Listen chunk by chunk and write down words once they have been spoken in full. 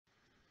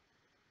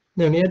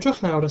Newn ni edrych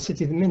nawr o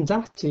sut i mynd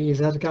ati i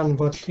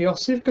ddarganfod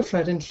Lluosrf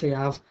Cyffredin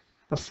Lleiaf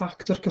a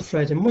ffactor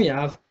cyffredin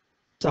mwyaf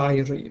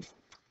 2 rhif.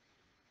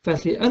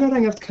 Felly, yn yr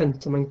enghraifft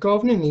cyntaf, mae'n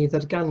gofyn i ni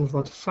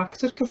ddarganfod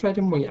ffactor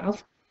cyffredin mwyaf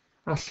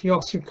a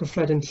Lluosrf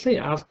Cyffredin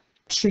Lleiaf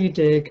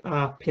 30 a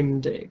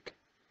 50.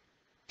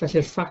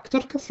 Felly'r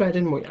ffactor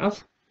cyffredin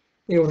mwyaf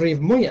yw'r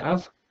rhif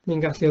mwyaf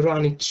ni'n gallu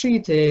rannu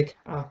 30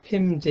 a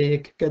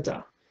 50 gyda.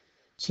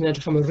 So ni'n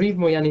edrych am y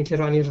rhif mwyaf ni'n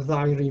gallu rannu'r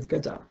 2 rhif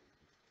gyda.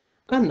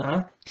 Yna,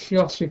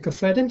 Lluosrf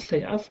Cyffredin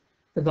Lleiaf,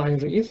 y 2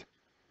 rhif,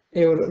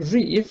 yw'r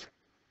rhif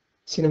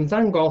sy'n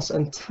ymddangos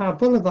yn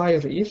tabl y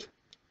 2 rhif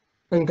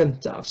yn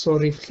gyntaf. So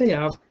rhif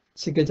lleiaf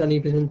sydd gyda ni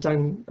bydd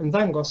yn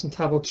ymddangos yn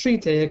tabl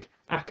 30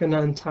 ac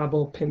yna yn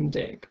tabl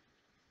 50.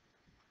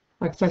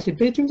 Ac felly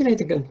beth dwi'n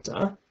gwneud yn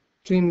gyntaf,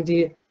 dwi'n mynd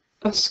i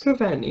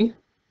ysgrifennu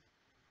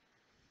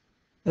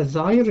y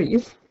 2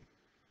 rhif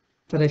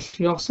fel ei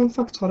lluosog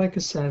ffactorau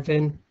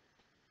cysefin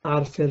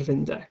ar ffurf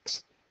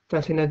index.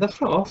 Felly na i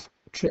ddechrau off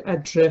trwy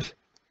edrych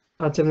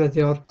a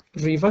defnyddio'r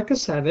rhifau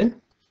cysefin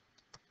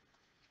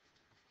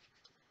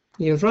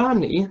i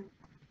rannu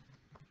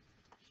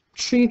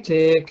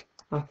 30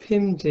 a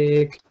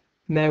 50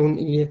 mewn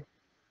i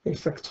ei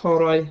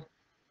ffactorau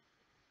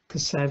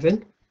cysefin,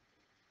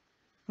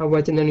 a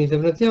wedyn newn ni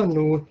ddefnyddio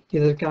nhw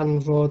i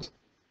ddarganfod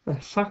y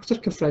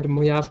ffactor cyffredin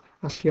mwyaf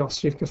a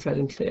Lluosrf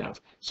Cyffredin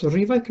Lleiaf. So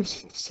rhifau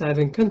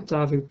cysefin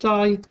cyntaf yw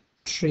 2,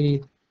 3,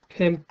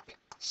 5,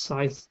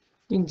 7,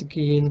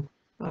 11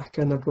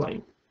 ac yn y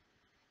blaen.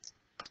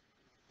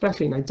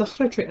 Felly, na i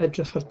dechrau trwy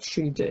edrych ar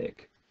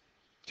 30.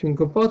 Dwi'n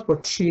gwybod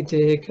bod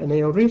 30 yn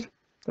eilrif,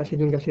 felly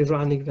dwi'n gallu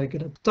rannu fe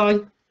gyda 2,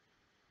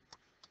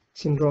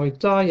 sy'n rhoi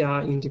 2 a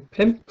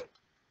 15.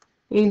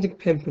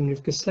 15 yn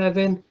rhif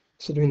cysefin,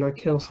 so dwi'n rhoi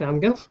cylch i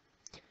amgylch.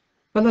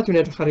 Yna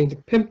dwi'n edrych ar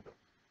 15.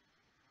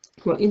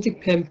 Wel,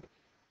 15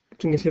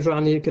 dwi'n gallu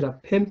rannu gyda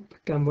 5,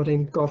 gan fod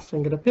ein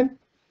gorffen gyda 5,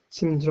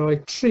 sy'n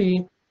rhoi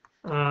 3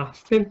 a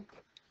 5.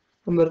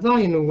 A mae'r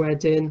 2 nhw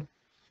wedyn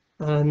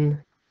yn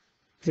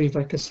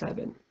rhifau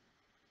cysefin.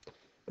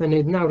 Mae'n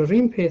gwneud nawr yr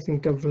un peth yn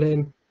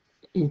gyflym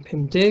i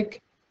 50,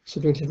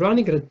 so dwi'n gallu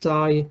rannu gyda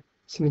 2,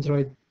 sy'n mynd i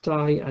roi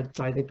 2 a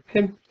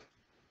 25,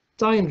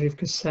 2 yn rhif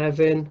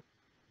cysefin,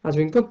 a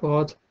dwi'n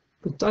gwybod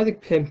bod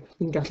 25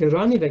 ni'n gallu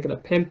rannu fe gyda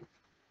 5,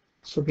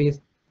 so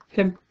bydd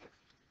 5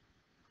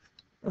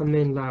 yn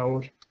mynd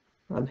lawr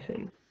fan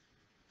hyn.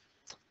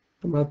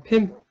 A mae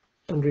 5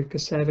 yn rhif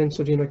cysefin,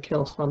 so dwi'n rhoi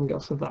cylch o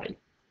amgylch y 2.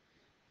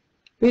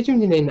 Be dwi'n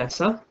mynd i wneud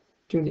nesaf?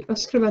 Dwi'n mynd i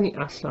ysgrifennu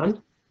allan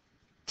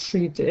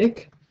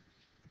 30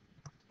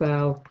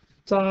 fel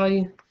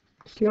 2,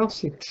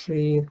 lluosig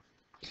 3,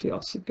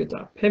 lluosig gyda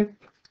 5,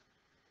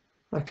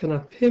 ac yna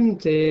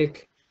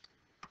 50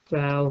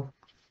 fel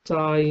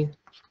 2,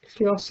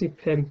 lluosig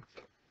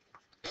 5,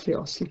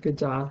 lluosig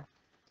gyda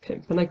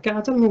 5. Yna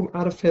gadael nhw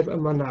ar y ffurf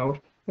yma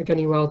nawr, a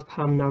gan i weld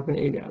pam nawr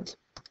mewn eiliad.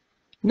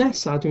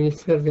 Nesaf, dwi'n mynd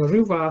i ffurfio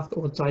rhyw fath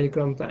o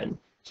diagram fen.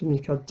 So dwi'n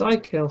mynd i cael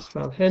 2 cylch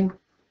fel hyn,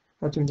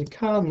 a dwi'n mynd i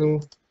cael nhw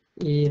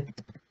i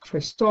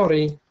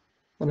croestori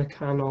yn y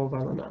canol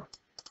fel yna.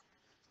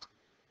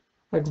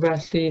 Ac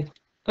felly,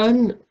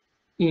 yn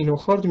un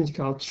ochr dwi'n mynd i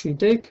cael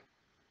 30,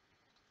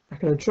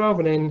 ac yn y draw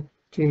fan hyn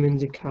dwi'n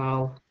mynd i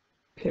cael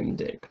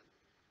 50.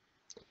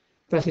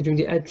 Felly dwi'n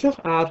mynd i edrych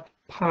ar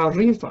pa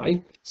rhifau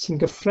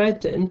sy'n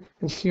gyffredin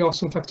yn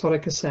lluosog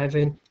ffactorau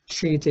cysefin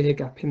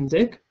 30 a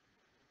 50,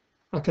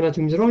 ac yna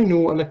dwi'n mynd i roi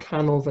nhw yn y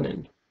canol fan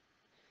hyn.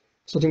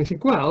 So dwi'n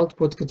gallu gweld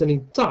bod gyda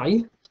ni 2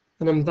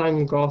 yn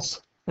ymddangos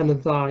yn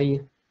y 2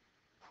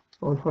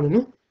 o'n honyn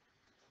nhw.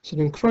 So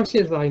dwi'n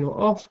croesi'r 2 nhw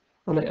off,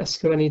 a na i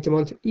ysgrifennu dim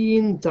ond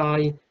 1,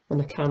 2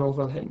 yn y canol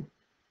fel hyn.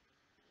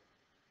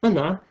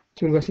 Yna,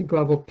 dwi'n gallu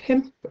gweld bod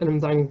 5 yn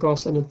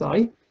ymddangos yn y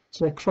 2,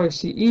 so na i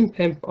croesi 1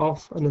 5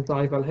 off yn y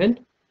 2 fel hyn,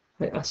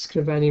 a i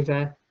ysgrifennu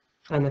fe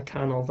yn y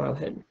canol fel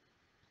hyn.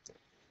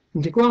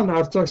 Dwi'n mynd i gweld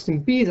nawr does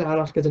dim byd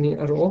arall gyda ni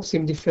ar ôl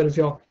sy'n mynd i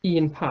ffurfio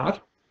 1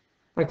 par,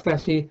 ac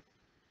felly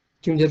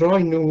dwi'n mynd i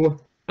roi nhw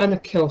yn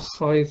y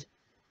cylchoedd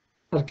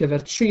ar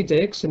gyfer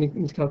 30, so ni'n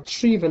mynd i cael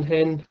 3 fan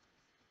hyn,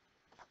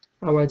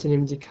 a wedyn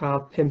ni'n mynd i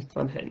cael 5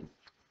 fan hyn.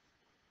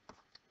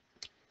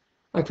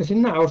 Ac felly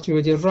nawr dwi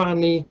wedi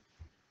rannu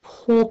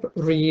pob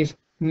rhif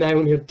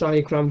mewn i'r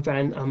diagram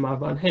fen yma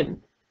fan hyn.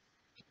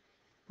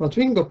 Wel,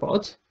 dwi'n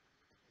gwybod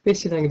beth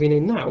sydd angen fi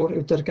wneud nawr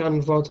yw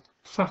darganfod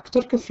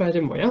ffactor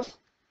cyffredin mwyaf.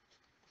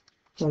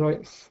 A rhoi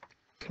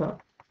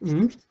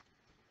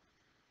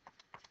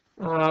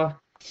a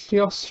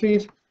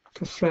Lluosrf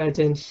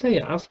Cyffredin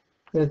Lleiaf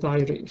y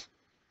 2 rhif.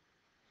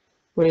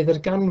 Wedi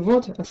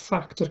ddarganfod y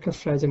ffactor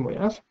cyffredin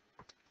mwyaf,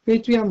 be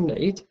dwi am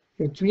wneud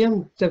yw dwi am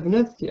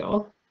defnyddio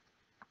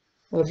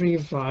y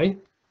rhifau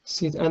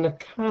sydd yn y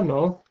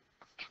canol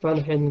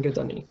fan hyn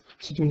gyda ni.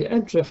 So dwi'n mynd i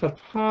edrych ar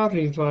pa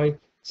rhifau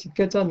sydd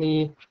gyda ni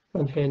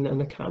fan hyn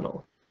yn y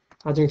canol.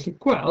 A dwi'n gallu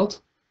gweld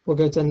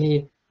bod gyda ni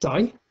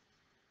 2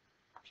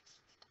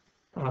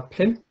 a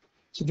 5.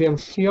 So dwi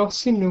am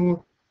lluosi nhw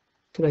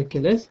gyda'i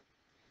gilydd,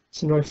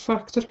 sy'n rhoi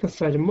ffactor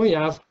cyffredin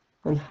mwyaf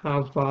yn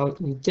hafal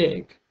i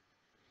 10.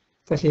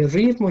 Felly, y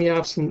rhif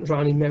mwyaf sy'n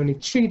rannu mewn i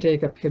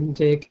 30 a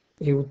 50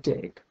 yw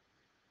 10.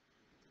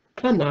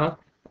 Yna,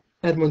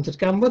 mwyn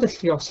darganfod y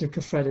lluosrif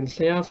cyffredin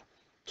lleiaf,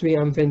 dwi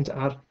am fynd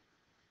ar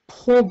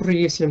pob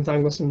rhif sy'n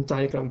ymddangos yn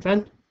diagram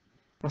fen,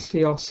 a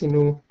lluosi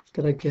nhw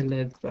gyda'i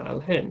gilydd fel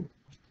hyn.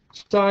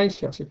 2,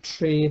 lluosi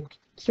 3,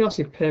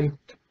 lluosi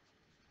 5,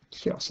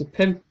 lluosi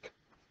 5,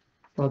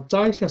 fel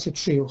 2 lluosi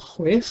 3 yw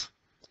 6,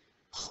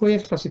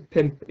 6 lluosi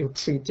 5 yw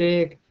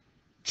 30,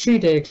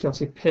 30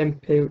 lluosi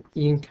 5 yw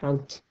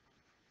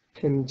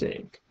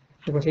 150.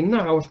 Felly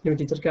nawr, ni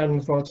wedi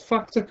darganfod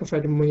ffactor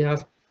cyffredin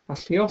mwyaf a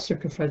lluosrif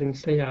cyffredin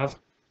lleiaf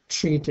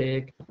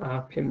 30 a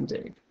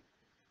 50.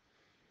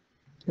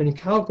 Rydyn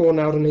ni'n cael go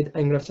nawr yn gwneud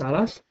enghraifft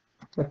arall.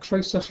 Mae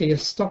croeso chi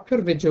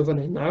stopio'r fideo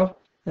fan hyn nawr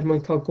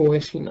mwyn cael go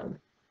eich hunan.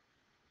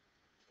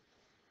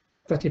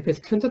 Felly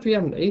peth cyntaf dwi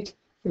am wneud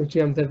yw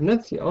dwi am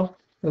ddefnyddio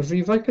y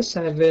rhifau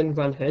cysefin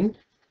fan hyn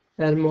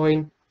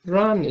mwyn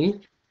rannu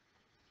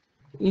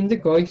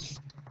 18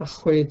 a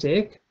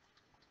 60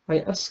 a'i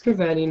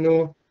ysgrifennu nhw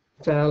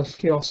fel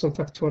lluosog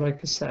ffactorau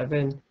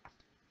cysefin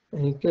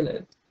yn ei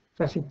gilydd.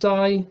 Felly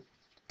 2,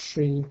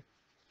 3,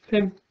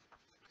 5,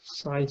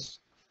 7,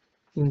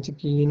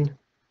 11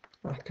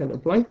 ac yn y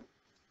blaen.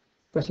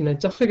 Felly na i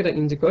dechrau gyda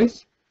 18.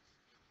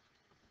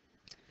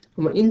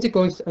 Mae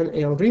 18 yn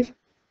eilrif,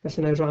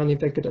 felly na i rannu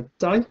fe gyda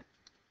 2,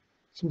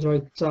 sy'n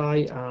rhoi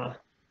 2 a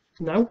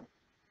 9.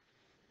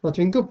 Wel,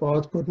 dwi'n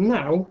gwybod bod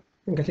 9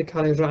 yn gallu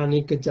cael ei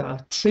rannu gyda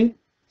 3,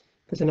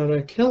 felly na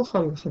rhoi cylch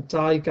amgylch y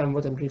 2 gan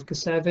fod yn rhif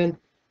cysefin,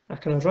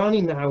 ac yn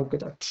rannu 9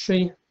 gyda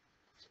 3,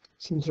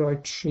 sy'n rhoi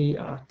 3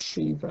 a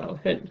 3 fel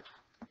hyn.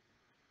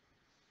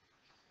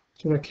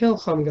 Dwi'n rhoi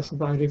cylch amgylch y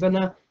 2 rhif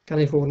yna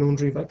gan ei fod nhw'n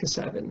rhifau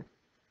cysefin.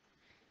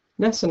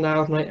 Nes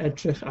nawr, na i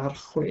edrych ar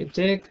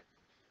 60.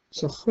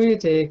 So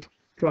 60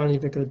 rannu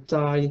fe gyda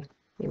 2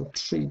 yw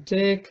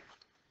 30.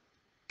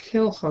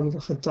 Cylch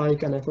amgylch y 2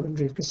 gan ei fod yn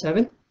rhif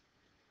cysefin.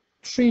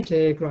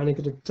 30 rannu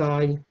gyda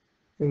 2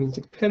 yw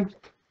 15.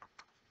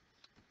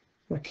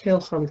 Mae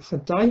cylch amgylch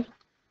y 2.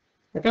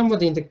 Ac am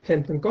fod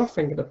 15 yn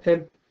gorffen gyda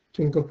 5,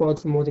 dwi'n gwybod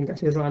fy mod i'n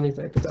gallu rannu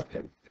fe gyda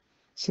 5,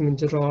 sy'n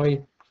mynd i roi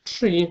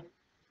 3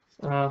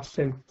 a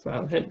 5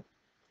 fel hyn.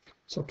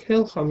 So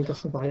cylch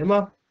amgylch y 2 yma,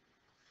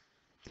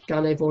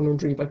 gan ei fod nhw'n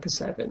rhifau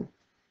cysefin.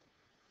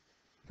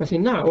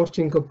 Felly nawr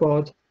dwi'n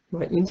gwybod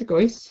mae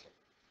 18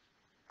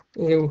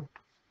 yw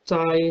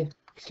 2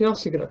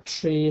 lluosi gyda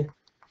 3,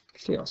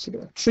 lluosi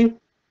gyda 3,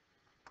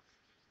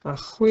 a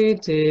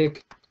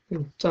 60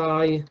 yw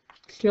 2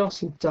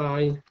 lluosi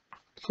 2,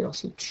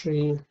 lluosi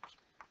 3,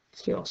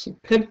 lluosi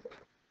 5.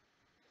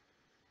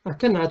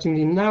 Ac yna dwi'n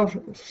mynd nawr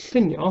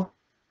llunio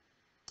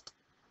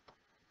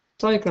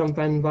diagram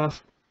fen bach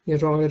i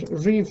roi'r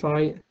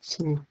rhifau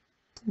sy'n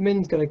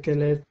mynd gyda'i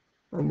gilydd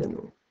ynddyn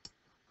nhw.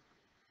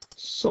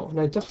 So,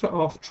 na i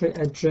dechrau off trwy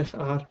edrych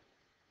ar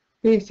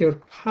beth yw'r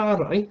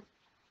parau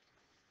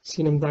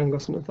sy'n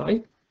ymddangos yn y ddau,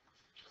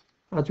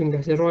 a dwi'n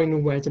gallu rhoi nhw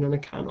wedyn yn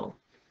y canol.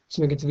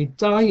 So mae gyda fi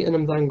 2 yn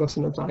ymddangos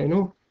yn y ddau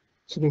nhw,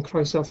 so dwi'n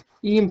croesof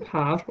un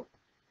par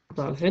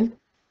fel hyn,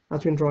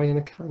 a dwi'n rhoi yn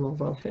y canol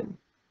fel hyn.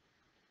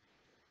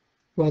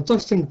 Wel,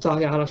 does dim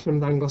 2 arall yn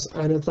ymddangos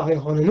yn y 2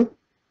 ohonyn nhw,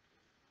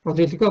 ond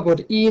dwi'n gwybod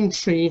bod 1,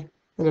 3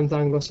 yn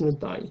ymddangos yn y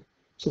 2,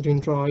 so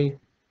dwi'n rhoi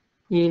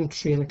 1,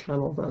 3 yn y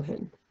canol fel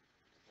hyn.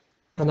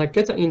 Yna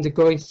gyda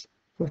 18,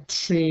 mae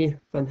 3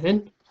 fan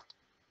hyn,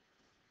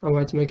 a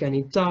wedyn mae gen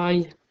i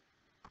 2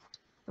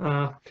 a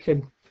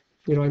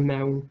 5 i roi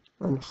mewn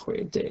yn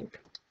 60.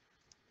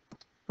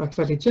 Ac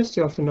felly jyst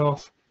i orffen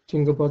off,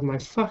 dwi'n gwybod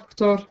mae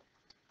ffactor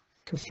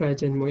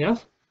cyffredin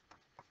mwyaf.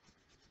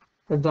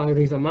 Y 2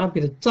 rhif yma,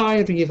 bydd y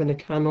 2 rhif yn y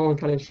canol yn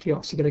cael ei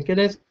lluosi gyda'i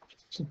gilydd,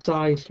 so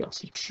 2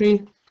 lluosi 3,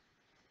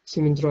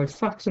 sy'n mynd i roi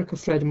ffactor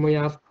cyffredin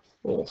mwyaf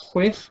o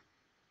 6.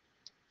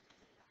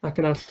 Ac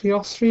yna'r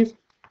lluosrif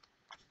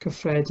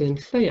cyffredin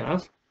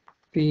lleiaf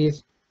bydd,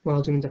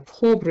 wel, dwi'n mynd â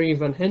pob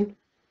rhif fan hyn,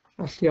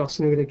 a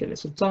lluosi nhw gyda'i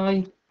gilydd. So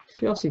 2,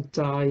 lluosi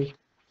 2,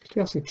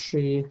 lluosi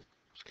 3,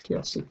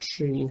 lluosi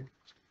 3,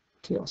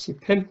 lluosi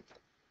 5.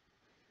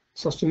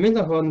 So os dwi'n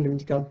mynd â hwn, dwi'n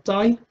mynd i gael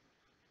 2,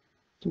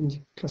 dwi'n mynd i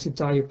lluosi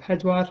 2 yw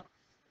 4,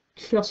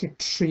 lluosi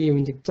 3 yw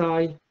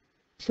 12,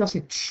 lluosi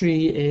 3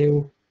 yw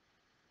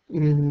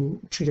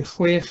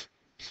 36,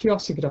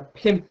 lluosi gyda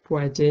 5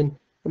 wedyn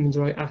yn mynd i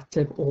roi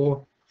ateb o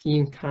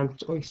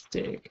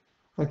 180.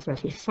 Ac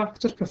felly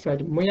ffactor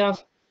cyffredin mwyaf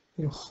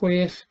yw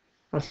 6,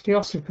 a'r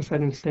lluosrif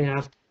cyffredin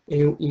lleiaf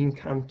yw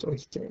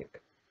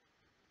 180.